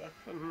shooter.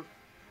 Mm-hmm.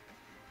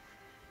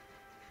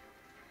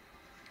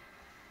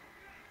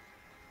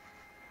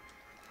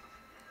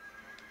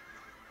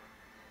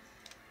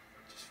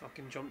 Just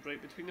fucking jumped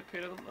right between the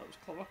pair of them, that was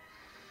clever.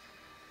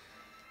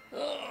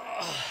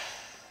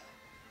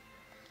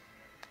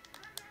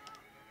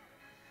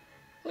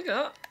 Look at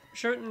that.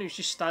 Shouting, he's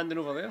just standing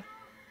over there.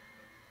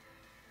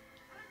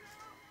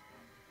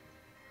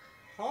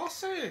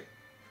 Horsey!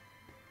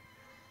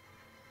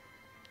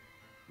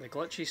 The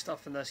glitchy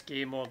stuff in this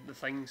game, or the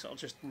things that are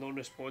just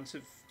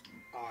non-responsive,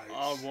 Ah,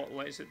 are what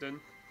lets it down.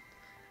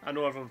 I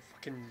know everyone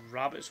fucking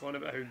rabbits on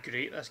about how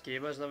great this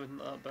game is and everything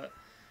like that, but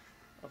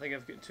I think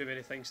I've got too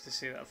many things to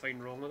say that I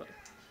find wrong with it.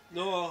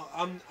 No,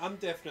 I'm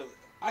definitely.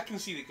 I can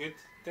see the good.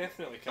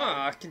 Definitely can.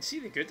 Ah, I can see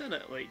the good in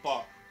it, like.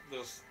 But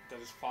there's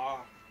far.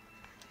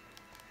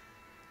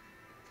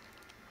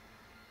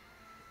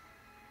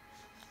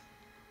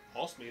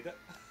 Horse made it.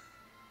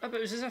 But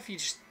it was as if he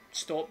just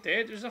stopped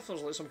dead. It was as if there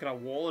was like some kind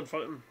of wall in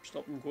front of him,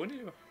 stopped him going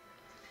anywhere.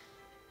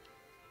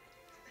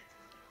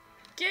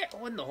 Get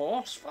on the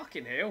horse,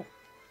 fucking hell.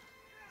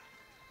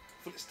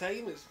 For its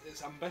time,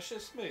 it's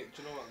ambitious, mate.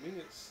 Do you know what I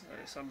mean?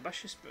 It's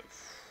ambitious, but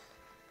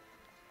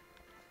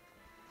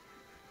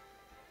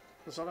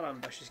there's other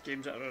ambitious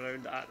games that are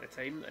around at the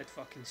time that had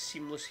fucking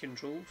seamless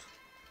controls.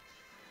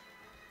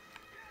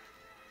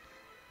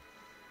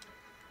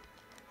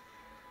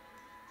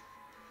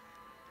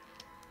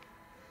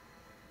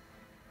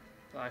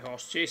 Aye,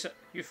 horse, chase it.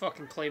 You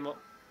fucking climb up.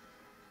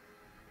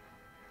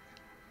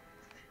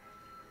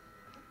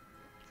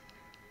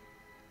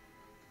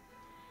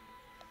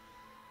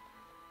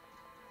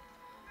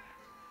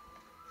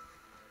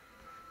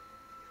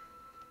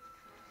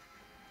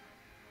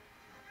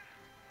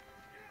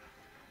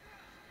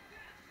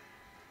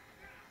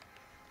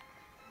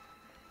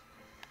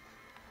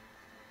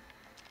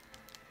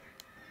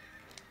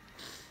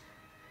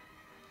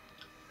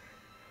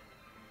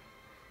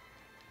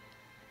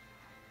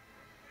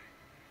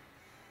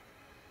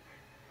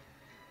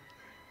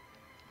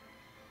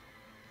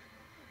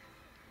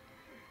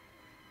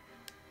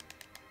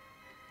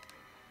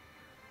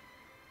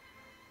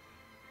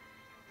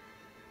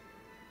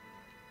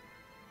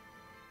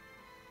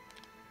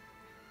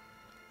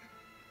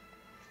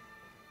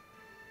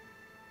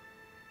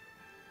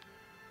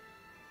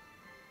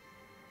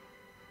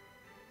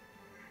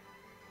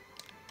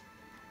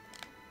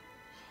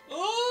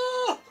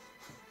 Oh!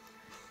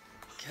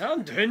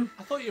 Calm down.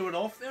 I thought you were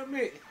off there,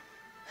 mate.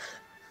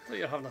 I thought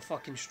you were having a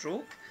fucking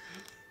stroke.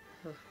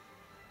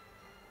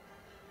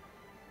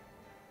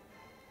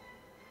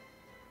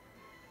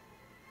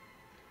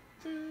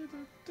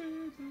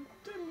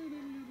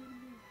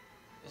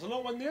 There's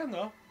not one there,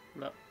 no?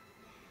 No.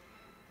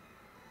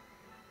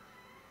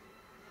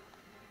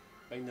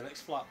 Behind the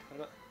next flap,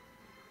 isn't it?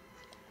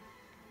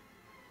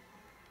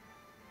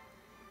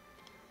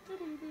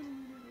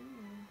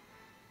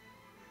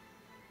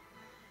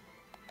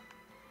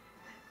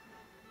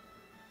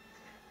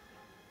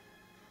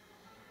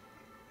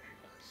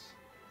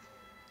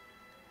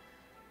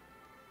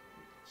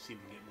 See if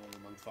we can get more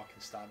than one fucking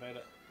stab at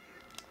it.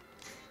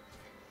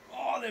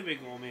 Oh, there we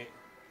go, mate.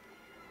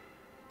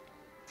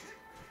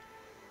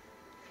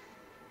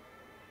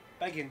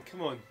 Biggin,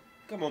 come on.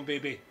 Come on,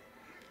 baby.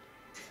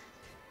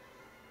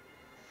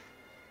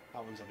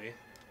 That one's away.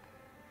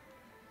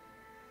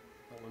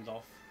 That one's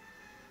off.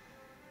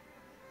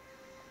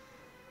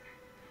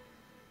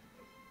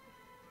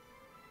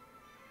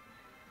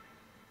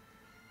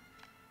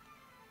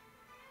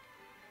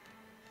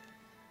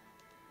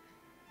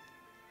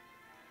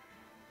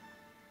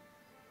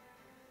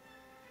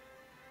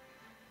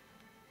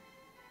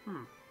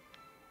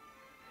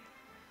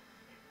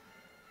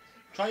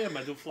 Try your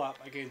middle flap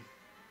again.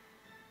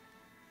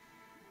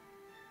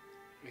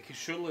 Because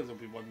surely there'll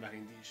be one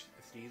behind each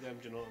three of them,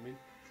 do you know what I mean?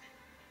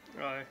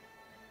 Aye.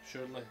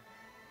 Surely.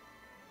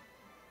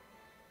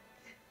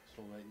 It's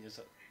not letting you, is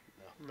it?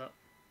 No. No.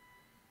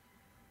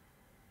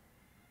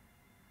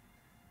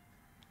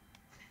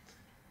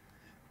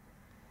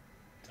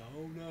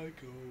 Down I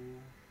go.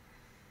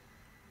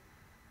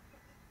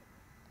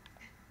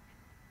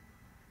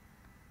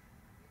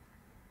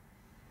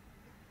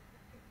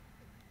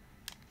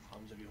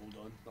 Happens if you hold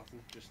on,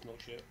 nothing, just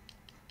knocks you out.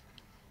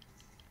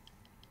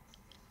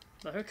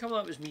 Now how come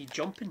that was me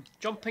jumping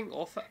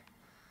off it?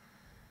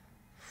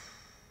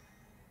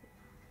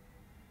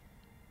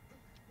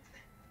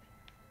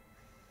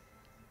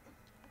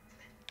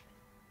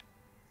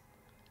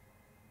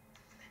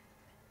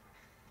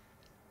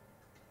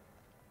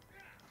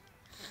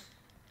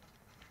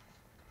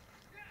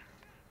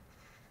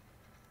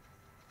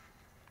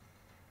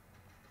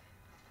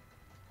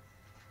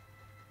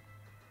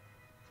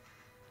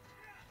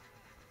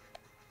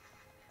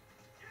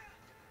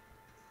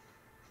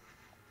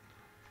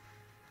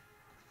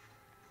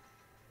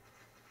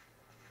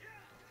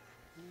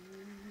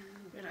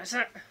 Where is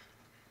it?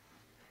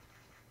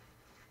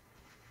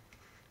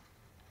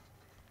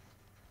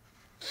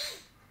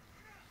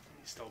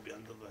 You'd still be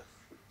under the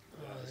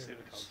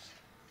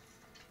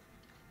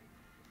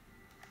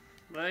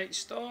Right,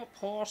 stop,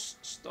 horse,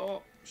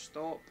 stop,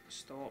 stop,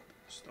 stop,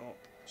 stop,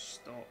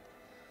 stop.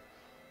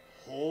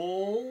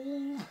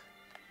 Hold.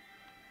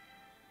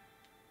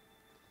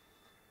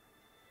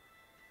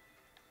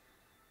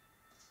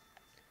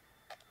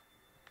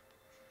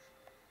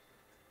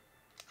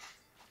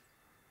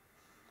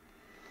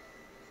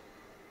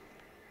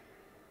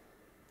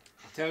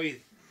 I'll tell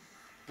you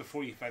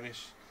before you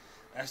finish.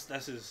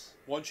 This is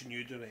watching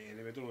you doing it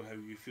anyway. I don't know how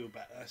you feel,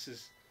 but this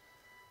is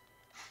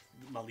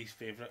my least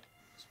favourite.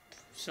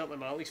 Certainly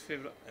my least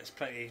favourite. It's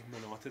pretty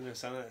monotonous,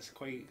 isn't it? It's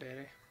quite.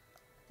 Very.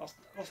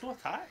 There's no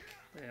attack.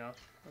 Yeah,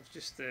 I've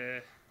just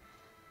got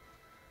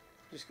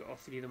all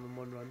three of them in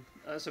one run.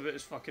 That's about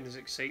as fucking as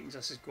exciting as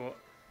this has got.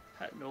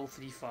 Hitting all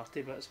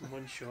 340 bits in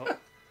one shot.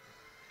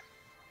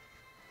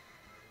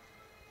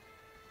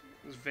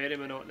 It's very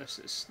monotonous.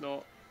 It's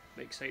not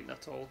exciting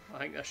at all. I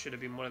think this should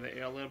have been one of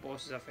the earlier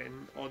bosses, if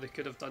anything, or they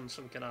could have done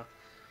some kind of,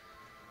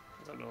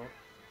 I don't know,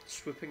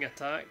 swooping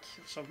attack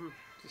or something.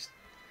 Just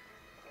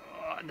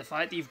and the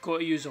fact that you've got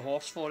to use a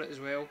horse for it as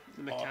well.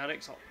 The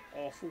mechanics are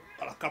awful.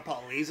 Or a couple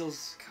of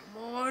lasers.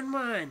 Come on,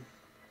 man.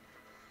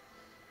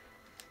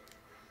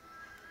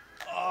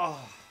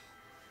 Oh,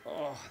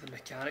 the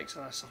mechanics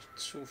of this are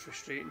so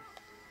frustrating.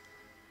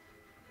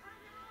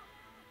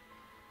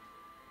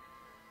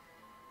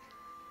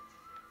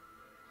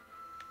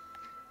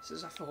 It's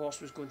as if the horse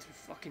was going through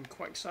fucking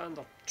quicksand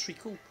or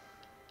treacle.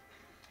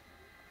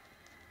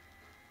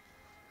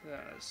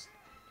 That is.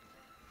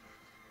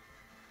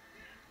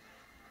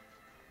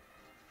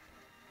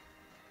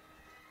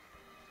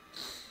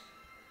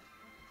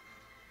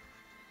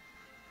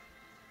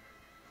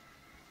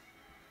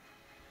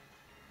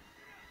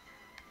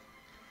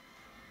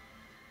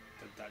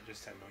 Did that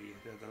just annoy you,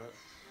 didn't it?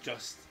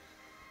 Just.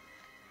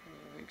 I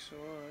think so,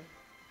 aye.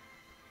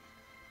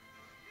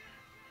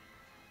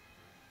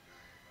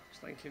 I was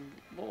thinking,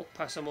 what will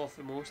piss him off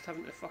the most?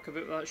 Having to fuck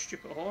about with that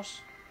stupid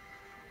horse?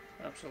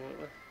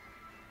 Absolutely.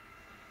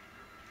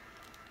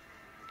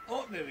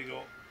 Oh, there we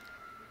go.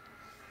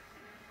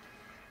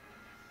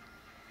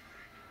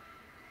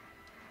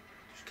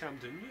 Just calm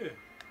down, you.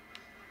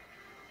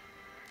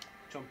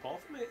 Jump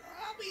off, mate.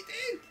 Ah, we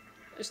did.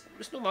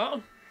 It's no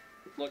matter.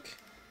 Look.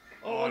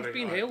 Oh, it's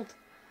been held.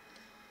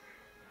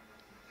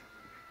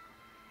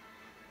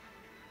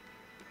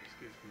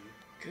 Excuse me.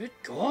 Good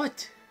God.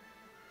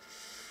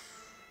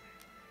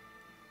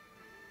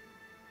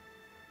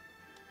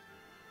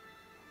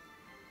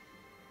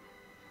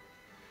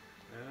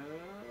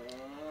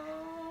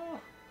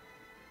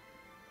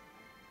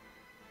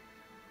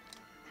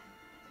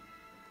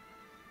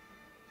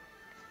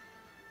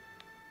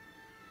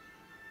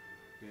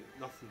 Yeah,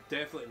 nothing,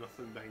 definitely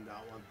nothing behind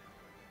that one.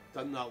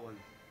 Done that one.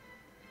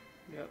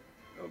 Yep.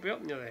 It'll be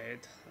up near the head,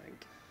 I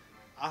think.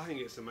 I think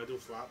it's the middle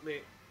flat,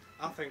 mate.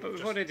 I think. But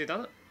we've already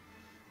done it.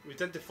 We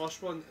did the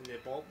first one and the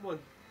bottom one.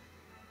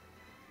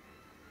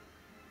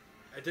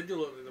 It didn't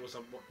look like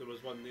there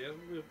was one there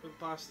when we went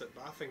past it,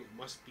 but I think it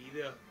must be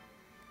there.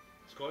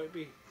 It's got to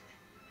be.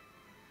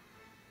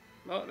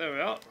 Oh, there we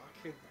are.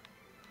 Fucking.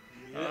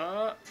 Yeah.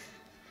 Ah.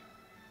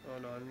 Oh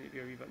no, I need to be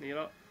a wee bit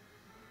nearer.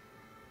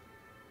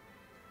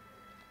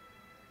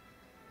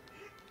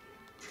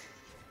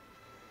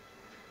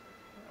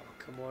 Oh,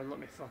 come on, let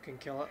me fucking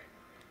kill it.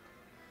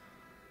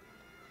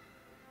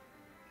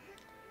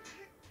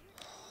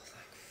 Oh,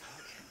 thank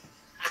fuck.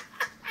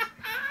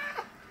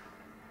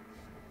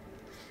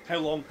 How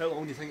long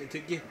do you think it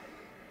took you?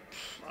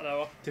 An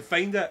hour. To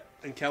find it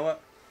and kill it?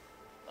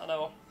 An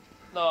hour.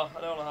 No,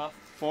 an hour and a half.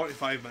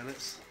 45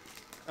 minutes.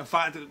 In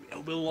fact,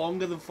 it'll be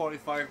longer than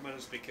 45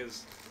 minutes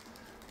because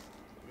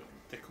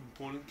the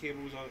component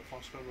cables on it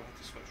first one we had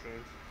to switch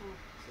around.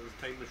 So the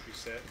time was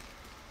reset.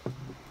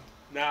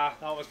 Nah,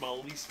 that was my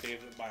least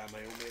favourite by a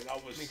mile, mate.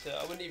 That was. Me too.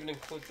 I wouldn't even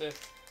include the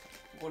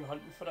going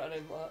hunting for it or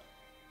anything like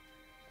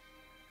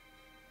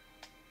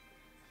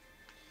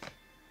that.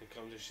 Here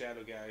comes the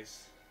shadow,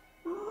 guys.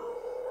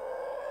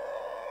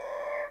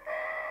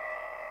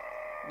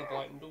 The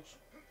black noodles.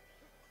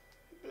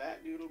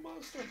 Black Noodle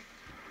Monster.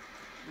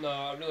 No,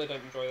 I really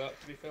don't enjoy that,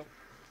 to be fair. I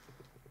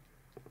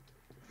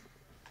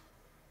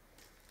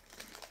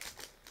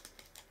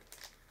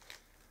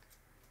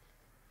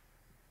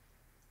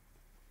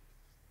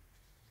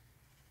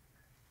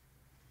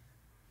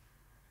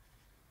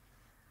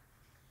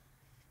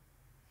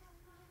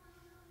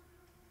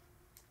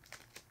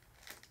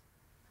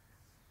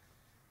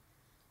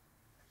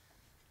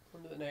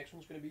wonder what the next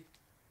one's going to be.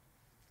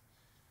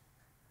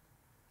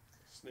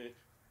 Snake.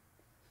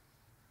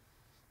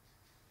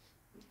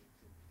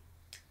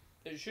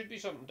 It should be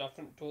something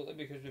different totally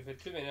because we've had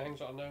too many things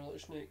that are now like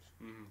snakes.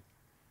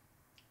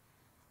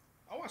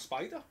 I want a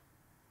spider.